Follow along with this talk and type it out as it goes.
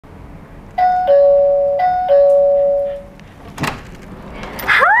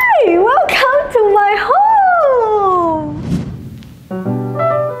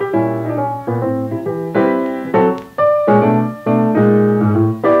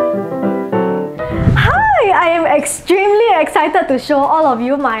extremely excited to show all of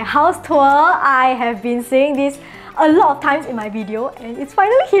you my house tour. I have been saying this a lot of times in my video and it's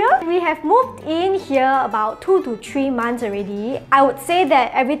finally here. We have moved in here about 2 to 3 months already. I would say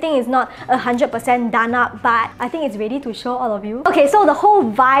that everything is not 100% done up, but I think it's ready to show all of you. Okay, so the whole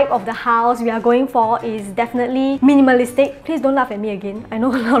vibe of the house we are going for is definitely minimalistic. Please don't laugh at me again. I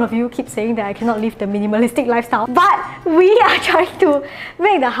know a lot of you keep saying that I cannot live the minimalistic lifestyle, but we are trying to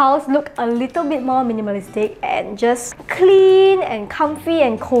make the house look a little bit more minimalistic and just clean and comfy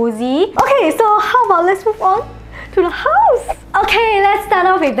and cozy. Okay, so how about let's move on to the house. Okay, let's start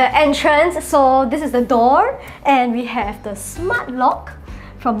off with the entrance. So this is the door and we have the smart lock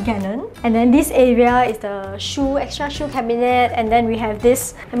from GANEN, and then this area is the extra shoe cabinet, and then we have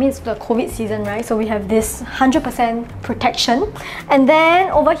this, I mean it's the COVID season, right? So we have this 100% protection, and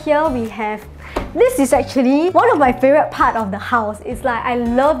then over here we have, this is actually one of my favorite part of the house. It's like, I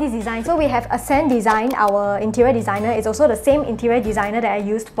love this design. So we have Ascend Design, our interior designer. It's also the same interior designer that I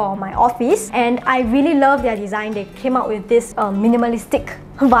used for my office, and I really love their design. They came out with this minimalistic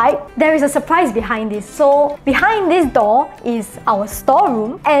vibe. There is a surprise behind this. So behind this door is our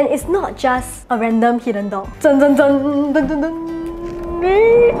storeroom, and it's not just a random hidden door. Dun, dun, dun, dun, dun, dun.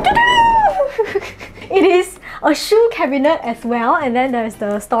 It is a shoe cabinet as well, and then there's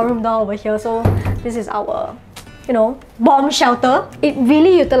the storeroom door over here. So this is our, you know, bomb shelter. It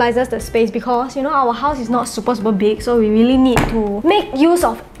really utilizes the space because, you know, our house is not super big, so we really need to make use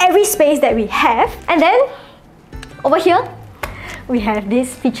of every space that we have. And then over here we have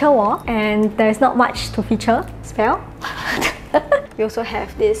this feature wall, and there's not much to feature, spell. We also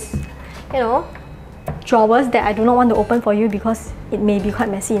have this, you know, drawers that I do not want to open for you because it may be quite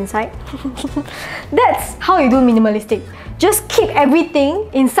messy inside. That's how you do minimalistic. Just keep everything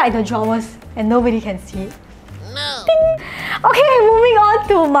inside the drawers and nobody can see it. No. Ding. Okay, moving on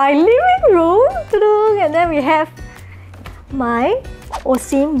to my living room. And then we have my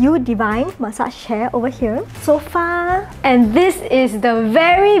Osim U Divine massage chair over here, sofa, and this is the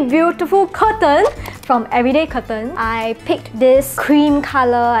very beautiful curtain from Everyday Curtain. I picked this cream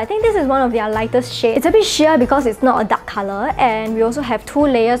color. I think this is one of their lightest shades. It's a bit sheer because it's not a dark color, and we also have 2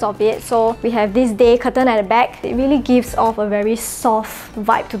 layers of it. So we have this day curtain at the back. It really gives off a very soft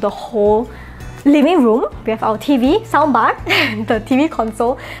vibe to the whole living room. We have our TV, soundbar, the TV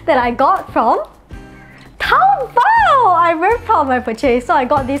console that I got from Taobao! I'm very proud of my purchase. So I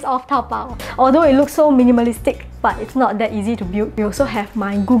got this off Taobao. Although it looks so minimalistic, but it's not that easy to build. We also have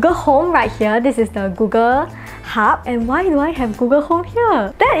my Google Home right here. This is the Google Hub. And why do I have Google Home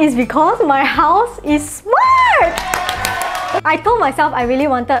here? That is because my house is smart! I told myself I really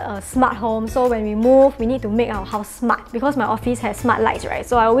wanted a smart home, so when we move, we need to make our house smart because my office has smart lights, right?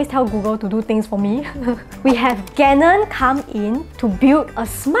 So I always tell Google to do things for me. We have GANEN come in to build a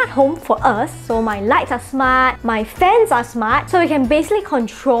smart home for us. So my lights are smart, my fans are smart, so we can basically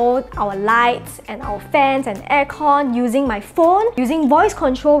control our lights and our fans and aircon using my phone, using voice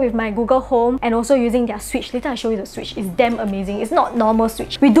control with my Google Home, and also using their switch. Later I'll show you the switch. It's damn amazing. It's not normal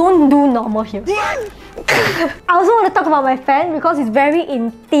switch. We don't do normal here. I also want to talk about my fan because it's very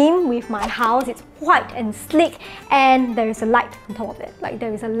in theme with my house. It's white and sleek, and there is a light on top of it. Like,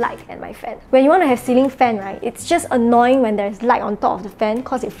 there is a light at my fan. When you want to have ceiling fan, right, it's just annoying when there's light on top of the fan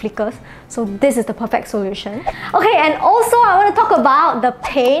because it flickers. So this is the perfect solution. Okay, and also I want to talk about the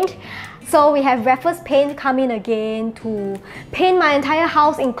paint. So we have Raffles paint come in again to paint my entire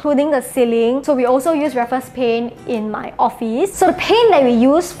house, including the ceiling. So we also use Raffles paint in my office. So the paint that we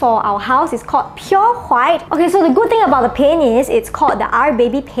use for our house is called Pure White. Okay, so the good thing about the paint is it's called the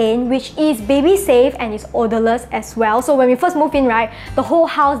rBaby paint, which is baby safe and it's odorless as well. So when we first move in, right, the whole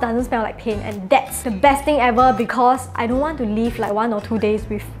house doesn't smell like paint, and that's the best thing ever because I don't want to live like 1 or 2 days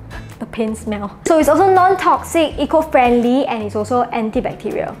with the paint smell. So it's also non-toxic, eco-friendly, and it's also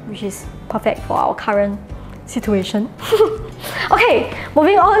antibacterial, which is perfect for our current situation. Okay,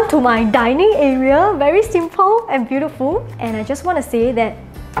 moving on to my dining area. Very simple and beautiful, and I just want to say that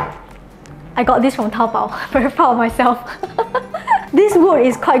I got this from Taobao. Very proud of myself. This wood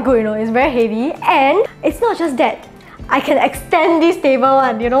is quite good, you know, it's very heavy, and it's not just that. I can extend this table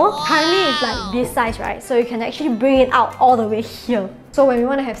and, you know, currently it's like this size, right? So you can actually bring it out all the way here. So when we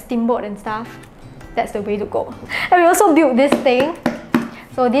want to have steamboat and stuff, that's the way to go. And we also built this thing.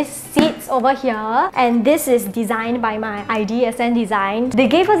 So this seats over here, and this is designed by my ID Ascend Design. They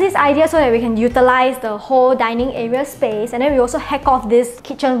gave us this idea so that we can utilize the whole dining area space, and then we also hack off this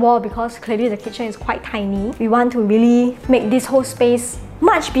kitchen wall because clearly the kitchen is quite tiny. We want to really make this whole space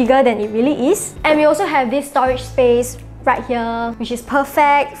much bigger than it really is. And we also have this storage space right here, which is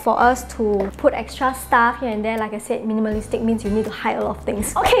perfect for us to put extra stuff here and there. Like I said, minimalistic means you need to hide a lot of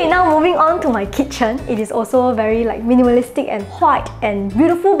things. Okay, now moving on to my kitchen. It is also very like minimalistic and white and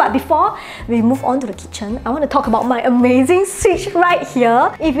beautiful. But before we move on to the kitchen, I want to talk about my amazing switch right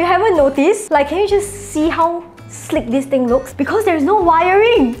here. If you haven't noticed, like, can you just see how slick this thing looks? Because there's no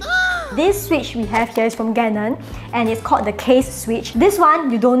wiring. This switch we have here is from GANEN and it's called the KAES switch. This one,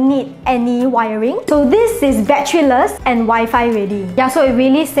 you don't need any wiring. So this is batteryless and Wi-Fi ready. Yeah, so it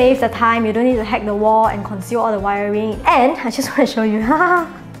really saves the time. You don't need to hack the wall and conceal all the wiring. And I just want to show you,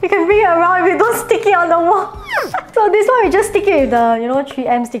 you can bring it around if you don't stick it on the wall. So this one, we just stick it with the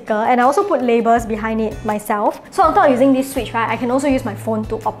 3M sticker, and I also put labels behind it myself. So on top of using this switch, right, I can also use my phone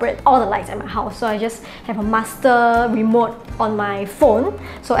to operate all the lights at my house. So I just have a master remote on my phone.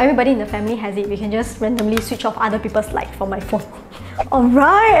 So everybody in the family has it. We can just randomly switch off other people's lights from my phone.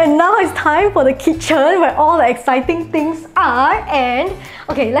 Alright, and now it's time for the kitchen where all the exciting things are. And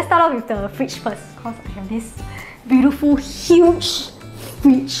okay, let's start off with the fridge first, because I have this beautiful, huge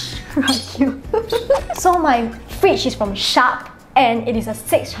fridge right here. So my fridge is from Sharp and it is a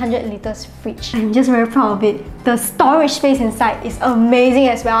 600 liters fridge. I'm just very proud of it. The storage space inside is amazing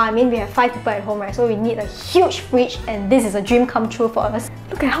as well. I mean, we have 5 people at home, right? So we need a huge fridge and this is a dream come true for us.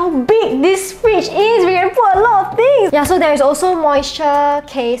 Look at how big this fridge is. We can put a lot of things. Yeah, so there is also moisture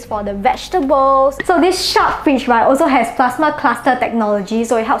case for the vegetables. So this Sharp fridge, right, also has plasma cluster technology.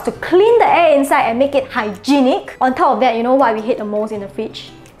 So it helps to clean the air inside and make it hygienic. On top of that, you know what we hate the most in the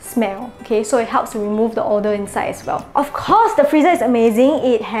fridge? Smell. Okay, so it helps to remove the odor inside as well. Of course, the freezer is amazing.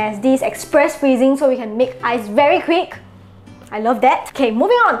 It has this express freezing so we can make ice very quick. I love that. Okay,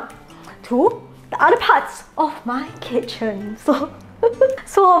 moving on to the other parts of my kitchen. So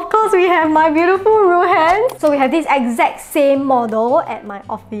of course we have my beautiful Ruhens. So we have this exact same model at my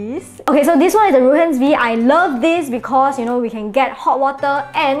office. Okay, so this one is the Ruhens V. I love this because we can get hot water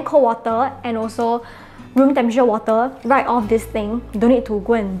and cold water and also room temperature water right off this thing. You don't need to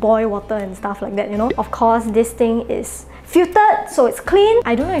go and boil water and stuff like that, Of course, this thing is filtered, so it's clean.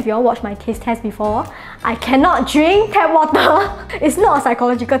 I don't know if you all watched my taste test before. I cannot drink tap water. It's not a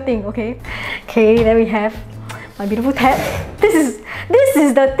psychological thing, okay? Okay, then we have my beautiful tap. This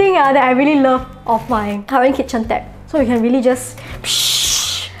is the thing that I really love of my current kitchen tap. So you can really just...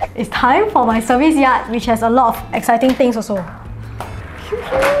 It's time for my service yard, which has a lot of exciting things also.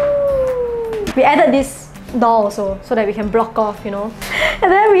 We added this door also so that we can block off,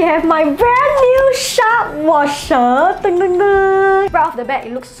 And then we have my brand new Sharp washer. Dun, dun, dun. Right off the bat,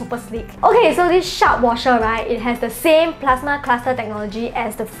 it looks super sleek. Okay, so this Sharp washer, right, it has the same plasma cluster technology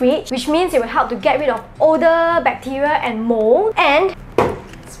as the fridge, which means it will help to get rid of odor, bacteria and mold, and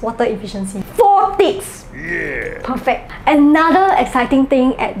it's water efficiency. 4 ticks! Yeah! Perfect. Another exciting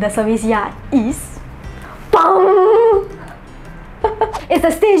thing at the service yard is... BAM! It's the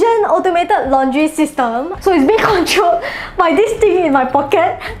Steigen automated laundry system. So it's being controlled by this thing in my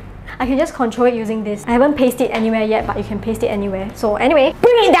pocket. I can just control it using this. I haven't pasted it anywhere yet, but you can paste it anywhere. So anyway,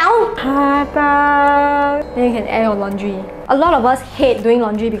 bring it down! Then you can air your laundry. A lot of us hate doing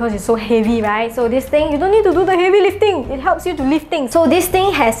laundry because it's so heavy, right? So this thing, you don't need to do the heavy lifting. It helps you to lift things. So this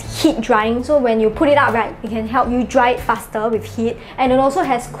thing has heat drying. So when you put it up, right, it can help you dry it faster with heat. And it also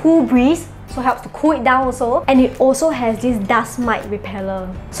has cool breeze. So helps to cool it down also. And it also has this dust mite repeller.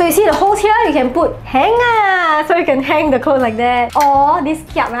 So you see the holes here, you can put hanger. So you can hang the clothes like that. Or this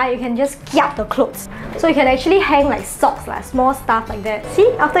kiap, right, you can just kiap the clothes. So you can actually hang like socks, like small stuff like that. See,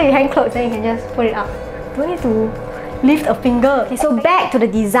 after you hang clothes, then you can just put it up. Don't need to lift a finger. Okay, so back to the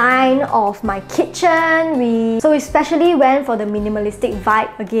design of my kitchen. So we especially went for the minimalistic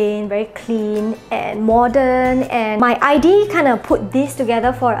vibe again, very clean and modern, and my ID kind of put this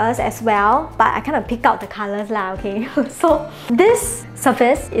together for us as well, but I kind of picked out the colors lah, okay? So this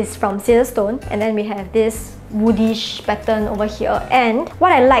surface is from Caesarstone, and then we have this woodish pattern over here. And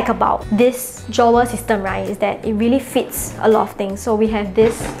what I like about this drawer system, right, is that it really fits a lot of things. So we have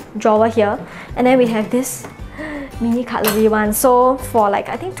this drawer here, and then we have this mini cutlery one. So for like,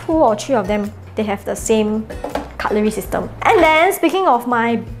 I think 2 or 3 of them, they have the same cutlery system. And then speaking of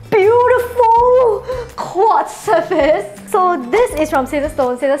my beautiful quartz surface, so this is from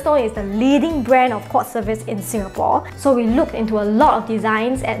Caesarstone. Caesarstone is the leading brand of quartz surface in Singapore. So we looked into a lot of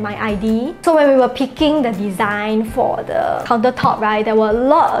designs at my ID. So when we were picking the design for the countertop, right, there were a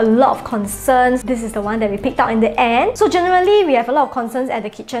lot of concerns. This is the one that we picked out in the end. So generally, we have a lot of concerns at the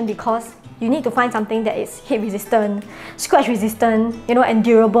kitchen because you need to find something that is heat resistant, scratch resistant, and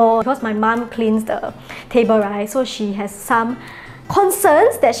durable. Because my mom cleans the table, right, so she has some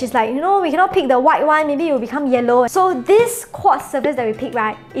concerns that she's like, you know, we cannot pick the white one, maybe it will become yellow. So this quartz surface that we picked,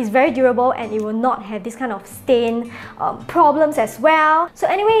 right, is very durable and it will not have this kind of stain problems as well. So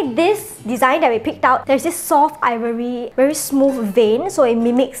anyway, this design that we picked out, there's this soft ivory, very smooth vein, so it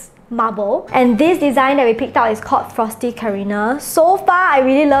mimics marble. And this design that we picked out is called Frosty Carrina. So far, I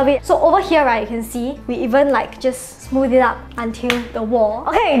really love it. So over here, right, you can see we even like just smooth it up until the wall.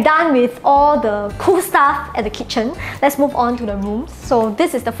 Okay, done with all the cool stuff at the kitchen. Let's move on to the rooms. So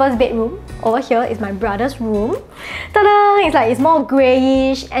this is the first bedroom. Over here is my brother's room. Ta-da! It's more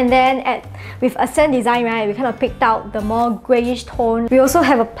grayish, and then with Ascent design, right, we kind of picked out the more grayish tone. We also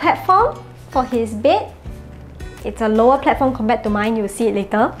have a platform for his bed. It's a lower platform compared to mine, you'll see it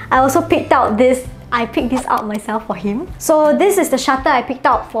later. I also picked out this. I picked this out myself for him. So this is the shutter I picked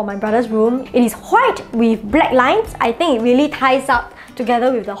out for my brother's room. It is white with black lines. I think it really ties up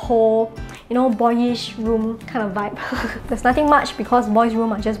together with the whole, you know, boyish room kind of vibe. There's nothing much because boys'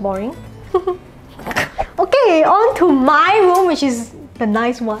 room are just boring. Okay, on to my room, which is the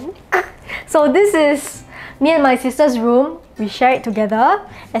nice one. So this is me and my sister's room. We share it together.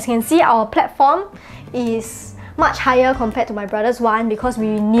 As you can see, our platform is much higher compared to my brother's one because we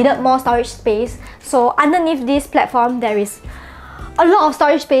needed more storage space. So underneath this platform, there is a lot of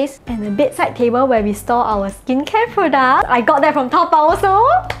storage space and a bedside table where we store our skincare products. I got that from Taobao also.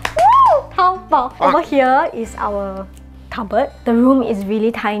 Woo! Taobao. Over here is our cupboard. The room is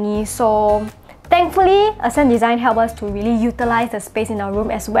really tiny, so thankfully, Ascent Design helped us to really utilize the space in our room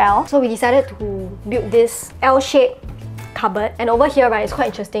as well. So we decided to build this L-shaped cupboard. And over here, right, it's quite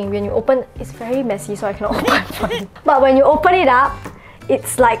interesting. When you open, it's very messy, so I cannot open. But when you open it up,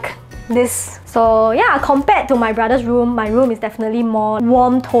 it's like this. So yeah, compared to my brother's room, my room is definitely more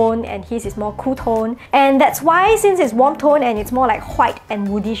warm tone and his is more cool tone. And that's why, since it's warm tone and it's more like white and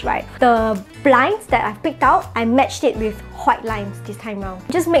woodish, right, the blinds that I've picked out, I matched it with white lines this time around.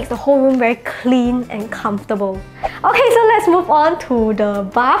 It just makes the whole room very clean and comfortable. Okay, so let's move on to the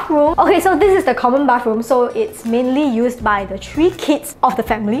bathroom. Okay, so this is the common bathroom, so it's mainly used by the 3 kids of the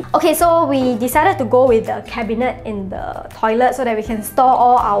family. Okay, so we decided to go with the cabinet in the toilet so that we can store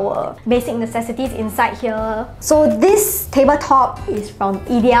all our basic necessities inside here. So this tabletop is from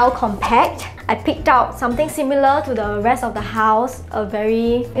EDL Compact. I picked out something similar to the rest of the house, a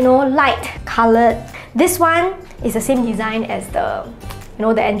very, you know, light colored. This one is the same design as the, you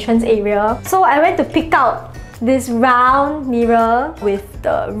know, the entrance area. So I went to pick out this round mirror with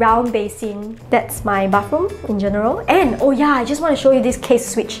the round basin. That's my bathroom in general. And oh yeah, I just want to show you this KAES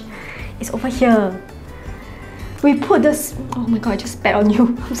switch. It's over here. We put this... Oh my god, I just spat on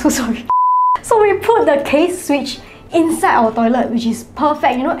you. I'm so sorry. So we put the KAES switch inside our toilet, which is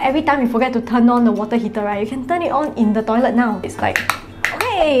perfect. You know, every time you forget to turn on the water heater, right, you can turn it on in the toilet now. It's like...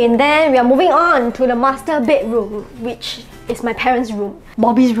 Okay, and then we are moving on to the master bedroom, which is my parents' room.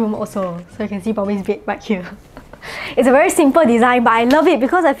 Bobby's room also. So you can see Bobby's bed right here. It's a very simple design, but I love it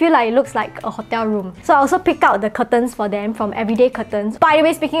because I feel like it looks like a hotel room. So I also picked out the curtains for them from Everyday Curtains. By the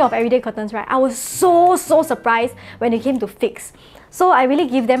way, speaking of Everyday Curtains, right, I was so surprised when it came to fix. So I really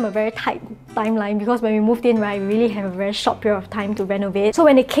give them a very tight timeline because when we moved in, right, we really have a very short period of time to renovate. So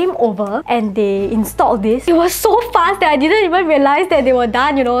when they came over and they installed this, it was so fast that I didn't even realize that they were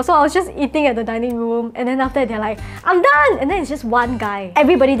done, you know. So I was just eating at the dining room, and then after that they're like, I'm done! And then it's just one guy.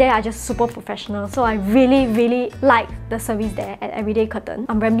 Everybody there are just super professional. So I really like the service there at Everyday Curtain.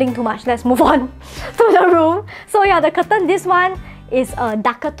 I'm rambling too much. Let's move on to the room. So yeah, the curtain, this one is a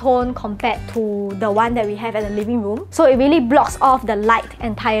darker tone compared to the one that we have at the living room. So it really blocks off the light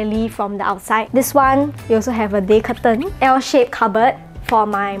entirely from the outside. This one, we also have a day curtain, L-shaped cupboard for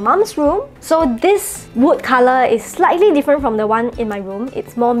my mom's room. So this wood color is slightly different from the one in my room.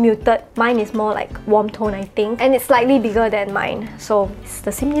 It's more muted. Mine is more like warm tone, I think. And it's slightly bigger than mine. So it's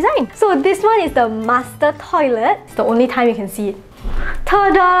the same design. So this one is the master toilet. It's the only time you can see it.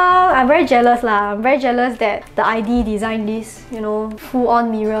 Ta-da! I'm very jealous lah. I'm very jealous that the ID designed this, you know, full-on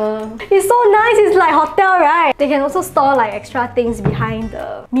mirror. It's so nice, it's like hotel, right? They can also store like extra things behind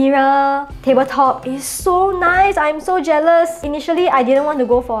the mirror. Tabletop is so nice. I'm so jealous. Initially, I didn't want to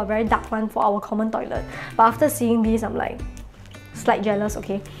go for a very dark one for our common toilet. But after seeing this, I'm like, slight jealous,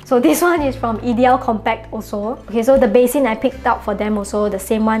 okay? So this one is from EDL Compact also. Okay, so the basin I picked out for them also, the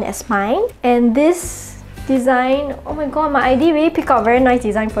same one as mine. And this design, oh my god, my ID really picked out very nice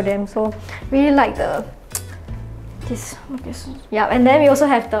design for them. So really like this. Yeah, and then we also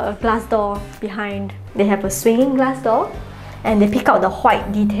have the glass door behind. They have a swinging glass door and they pick out the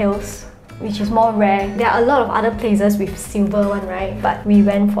white details, which is more rare. There are a lot of other places with silver one, right? But we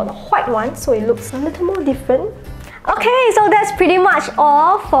went for the white one, so it looks a little more different. Okay, so that's pretty much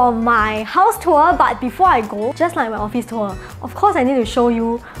all for my house tour. But before I go, just like my office tour, of course I need to show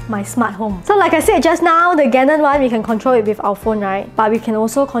you my smart home. So like I said just now, the GANEN one, we can control it with our phone, right? But we can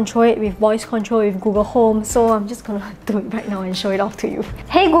also control it with voice control with Google Home. So I'm just gonna do it right now and show it off to you.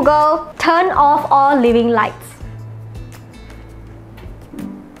 Hey Google, turn off all living lights.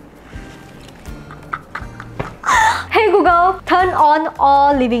 Hey Google, turn on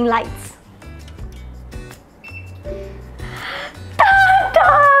all living lights.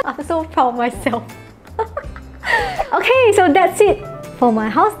 I'm so proud of myself. Okay, so that's it for my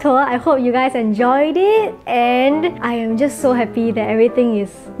house tour. I hope you guys enjoyed it, and I am just so happy that everything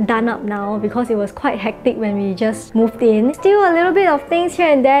is done up now because it was quite hectic when we just moved in. Still a little bit of things here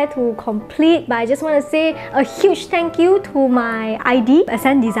and there to complete, but I just want to say a huge thank you to my ID,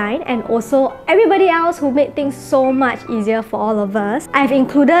 Ascend Design, and also everybody else who made things so much easier for all of us. I've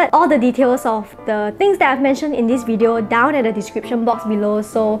included all the details of the things that I've mentioned in this video down at the description box below,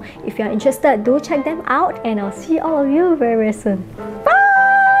 so if you're interested, do check them out, and I'll see all of you very, very soon. Bye!